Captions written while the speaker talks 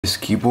This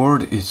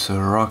keyboard, it's a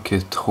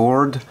ROCCAT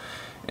Horde,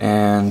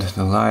 and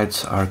the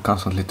lights are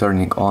constantly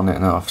turning on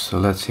and off, so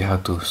let's see how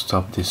to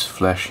stop this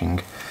flashing.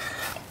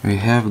 We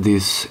have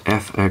this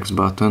FX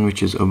button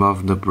which is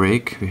above the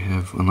brake. We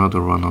have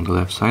another one on the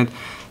left side,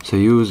 so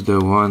use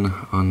the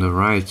one on the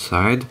right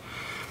side,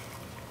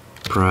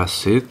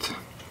 press it,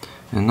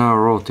 and now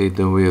rotate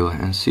the wheel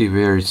and see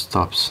where it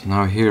stops.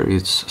 Now here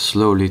it's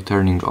slowly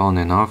turning on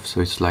and off,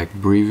 so it's like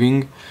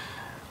breathing.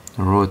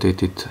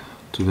 Rotate it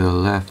to the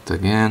left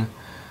again,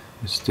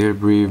 it's still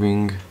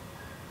breathing,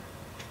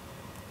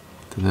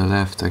 to the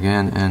left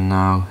again, and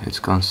now it's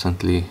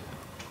constantly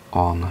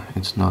on,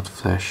 it's not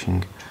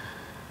flashing.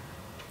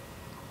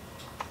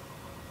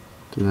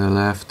 To the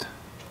left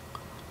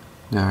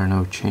there are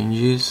no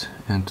changes,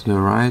 and to the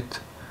right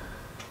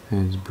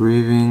it's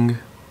breathing,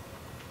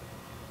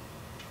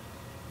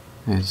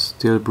 it's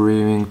still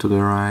breathing to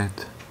the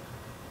right,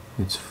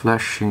 it's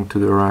flashing to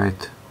the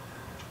right,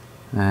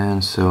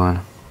 and so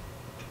on.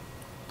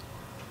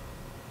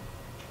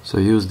 So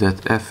use that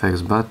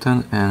FX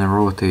button and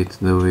rotate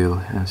the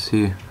wheel and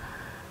see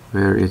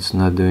where it's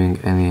not doing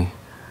any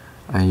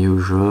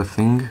unusual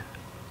thing.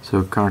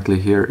 So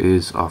currently here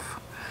is off.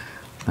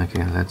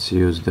 Okay, let's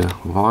use the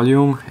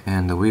volume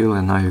and the wheel,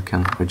 and now you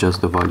can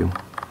adjust the volume.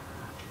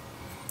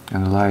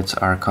 And the lights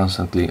are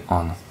constantly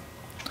on.